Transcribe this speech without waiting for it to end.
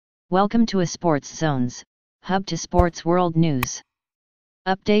Welcome to ASportsZones, hub to sports world news.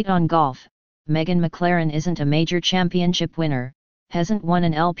 Update on golf: Meghan MacLaren isn't a major championship winner, hasn't won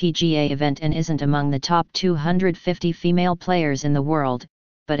an LPGA event and isn't among the top 250 female players in the world,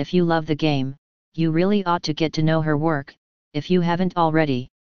 but if you love the game, you really ought to get to know her work, if you haven't already.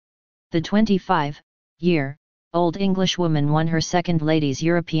 The 25-year-old Englishwoman won her second Ladies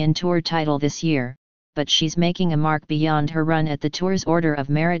European Tour title this year, but she's making a mark beyond her run at the Tour's Order of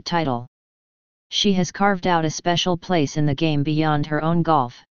Merit title. She has carved out a special place in the game beyond her own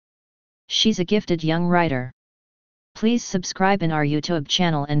golf. She's a gifted young writer. Please subscribe in our YouTube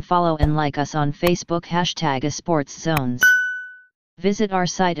channel and follow and like us on Facebook #ASportsZones. Visit our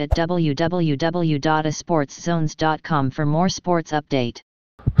site at www.asportszones.com for more sports update.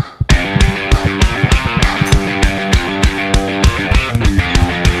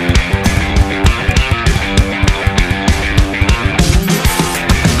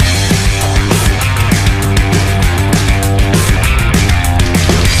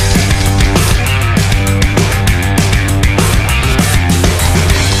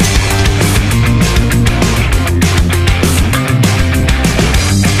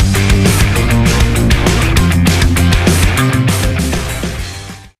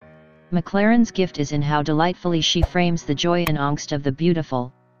 MacLaren's gift is in how delightfully she frames the joy and angst of the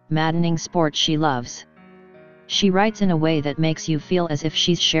beautiful, maddening sport she loves. She writes in a way that makes you feel as if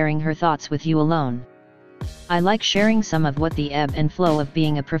she's sharing her thoughts with you alone. I like sharing some of what the ebb and flow of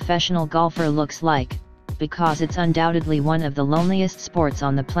being a professional golfer looks like, because it's undoubtedly one of the loneliest sports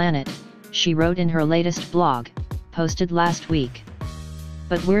on the planet, she wrote in her latest blog, posted last week.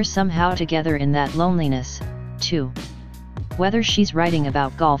 But we're somehow together in that loneliness, too. Whether she's writing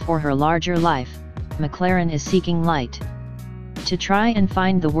about golf or her larger life, MacLaren is seeking light. To try and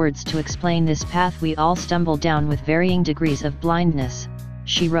find the words to explain this path we all stumble down with varying degrees of blindness,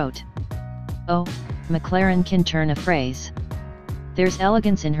 she wrote. Oh, MacLaren can turn a phrase. There's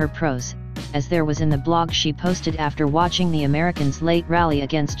elegance in her prose, as there was in the blog she posted after watching the Americans' late rally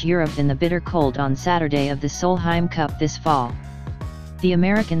against Europe in the bitter cold on Saturday of the Solheim Cup this fall. The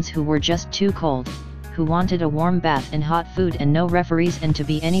Americans who were just too cold, who wanted a warm bath and hot food and no referees and to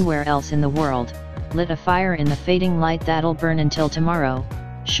be anywhere else in the world, lit a fire in the fading light that'll burn until tomorrow,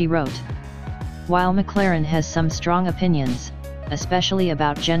 she wrote. While MacLaren has some strong opinions, especially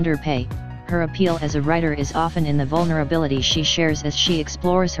about gender pay, her appeal as a writer is often in the vulnerability she shares as she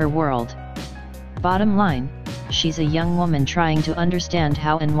explores her world. Bottom line, she's a young woman trying to understand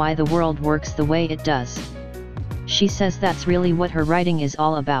how and why the world works the way it does. She says that's really what her writing is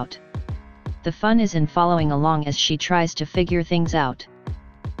all about. The fun is in following along as she tries to figure things out.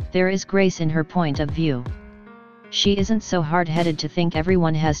 There is grace in her point of view. She isn't so hard-headed to think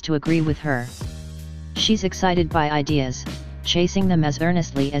everyone has to agree with her. She's excited by ideas, chasing them as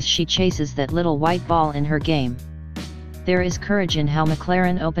earnestly as she chases that little white ball in her game. There is courage in how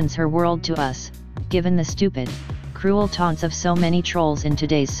MacLaren opens her world to us, given the stupid, cruel taunts of so many trolls in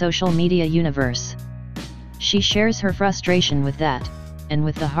today's social media universe. She shares her frustration with that, and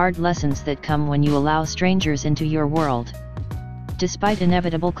with the hard lessons that come when you allow strangers into your world. Despite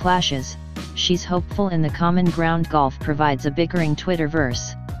inevitable clashes, she's hopeful in the common ground golf provides a bickering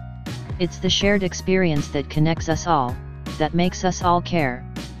Twitterverse. It's the shared experience that connects us all, that makes us all care,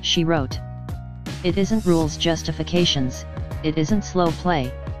 she wrote. It isn't rules justifications, it isn't slow play,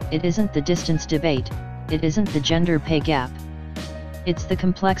 it isn't the distance debate, it isn't the gender pay gap. It's the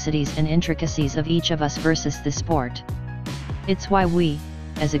complexities and intricacies of each of us versus the sport. It's why we,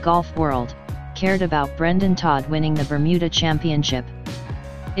 as a golf world, cared about Brendan Todd winning the Bermuda Championship.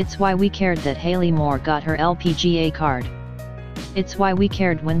 It's why we cared that Haley Moore got her LPGA card. It's why we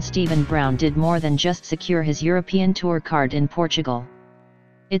cared when Stephen Brown did more than just secure his European Tour card in Portugal.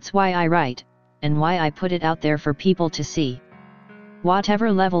 It's why I write, and why I put it out there for people to see.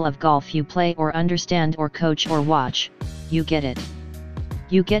 Whatever level of golf you play or understand or coach or watch, you get it.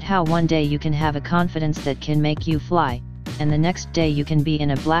 You get how one day you can have a confidence that can make you fly, and the next day you can be in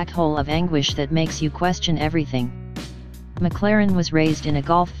a black hole of anguish that makes you question everything. MacLaren was raised in a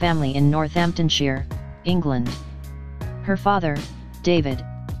golf family in Northamptonshire, England. Her father, David,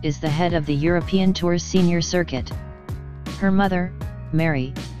 is the head of the European Tour's senior circuit. Her mother,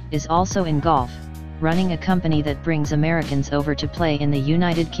 Mary, is also in golf, running a company that brings Americans over to play in the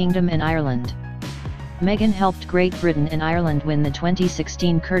United Kingdom and Ireland. Meghan helped Great Britain and Ireland win the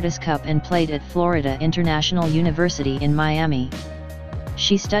 2016 Curtis Cup and played at Florida International University in Miami.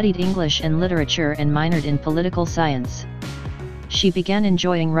 She studied English and literature and minored in political science. She began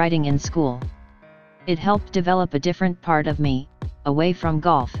enjoying writing in school. It helped develop a different part of me, away from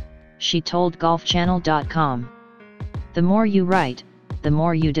golf, she told golfchannel.com. The more you write, the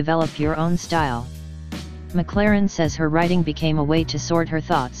more you develop your own style. MacLaren says her writing became a way to sort her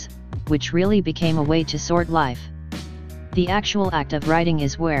thoughts, which really became a way to sort life. The actual act of writing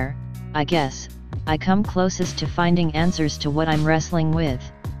is where, I guess, I come closest to finding answers to what I'm wrestling with,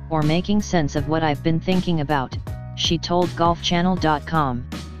 or making sense of what I've been thinking about, she told golfchannel.com.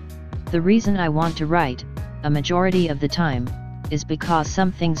 The reason I want to write, a majority of the time, is because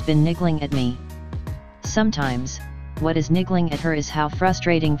something's been niggling at me. Sometimes, what is niggling at her is how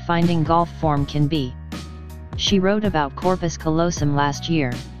frustrating finding golf form can be. She wrote about corpus callosum last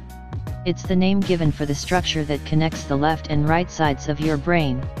year. It's the name given for the structure that connects the left and right sides of your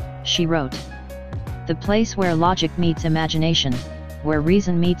brain, she wrote. The place where logic meets imagination, where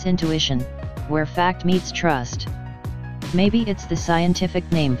reason meets intuition, where fact meets trust. Maybe it's the scientific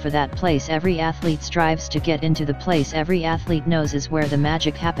name for that place every athlete strives to get into, the place every athlete knows is where the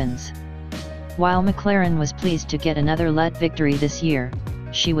magic happens. While MacLaren was pleased to get another LET victory this year,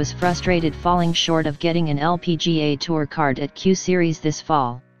 she was frustrated falling short of getting an LPGA Tour card at Q Series this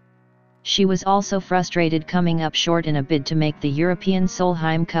fall. She was also frustrated coming up short in a bid to make the European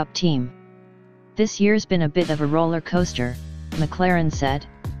Solheim Cup team. This year's been a bit of a roller coaster, MacLaren said.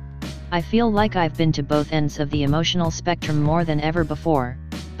 I feel like I've been to both ends of the emotional spectrum more than ever before,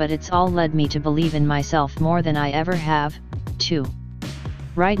 but it's all led me to believe in myself more than I ever have, too.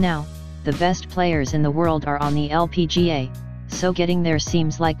 Right now, the best players in the world are on the LPGA, so getting there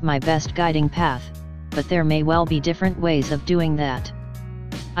seems like my best guiding path, but there may well be different ways of doing that.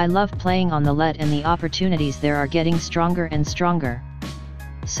 I love playing on the LET and the opportunities there are getting stronger and stronger.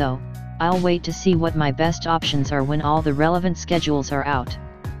 So, I'll wait to see what my best options are when all the relevant schedules are out.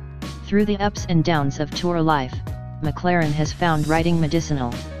 Through the ups and downs of tour life, MacLaren has found writing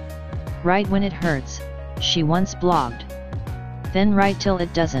medicinal. Write when it hurts, she once blogged. Then write till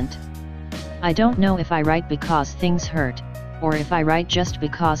it doesn't. I don't know if I write because things hurt, or if I write just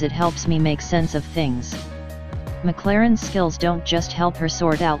because it helps me make sense of things. MacLaren's skills don't just help her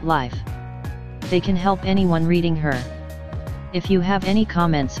sort out life. They can help anyone reading her. If you have any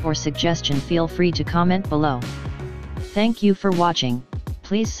comments or suggestion, feel free to comment below. Thank you for watching.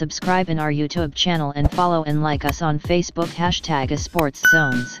 Please subscribe in our YouTube channel and follow and like us on Facebook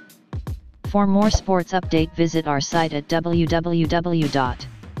 #ASportsZones. For more sports update, visit our site at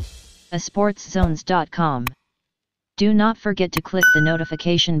www.ASportsZones.com. Do not forget to click the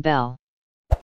notification bell.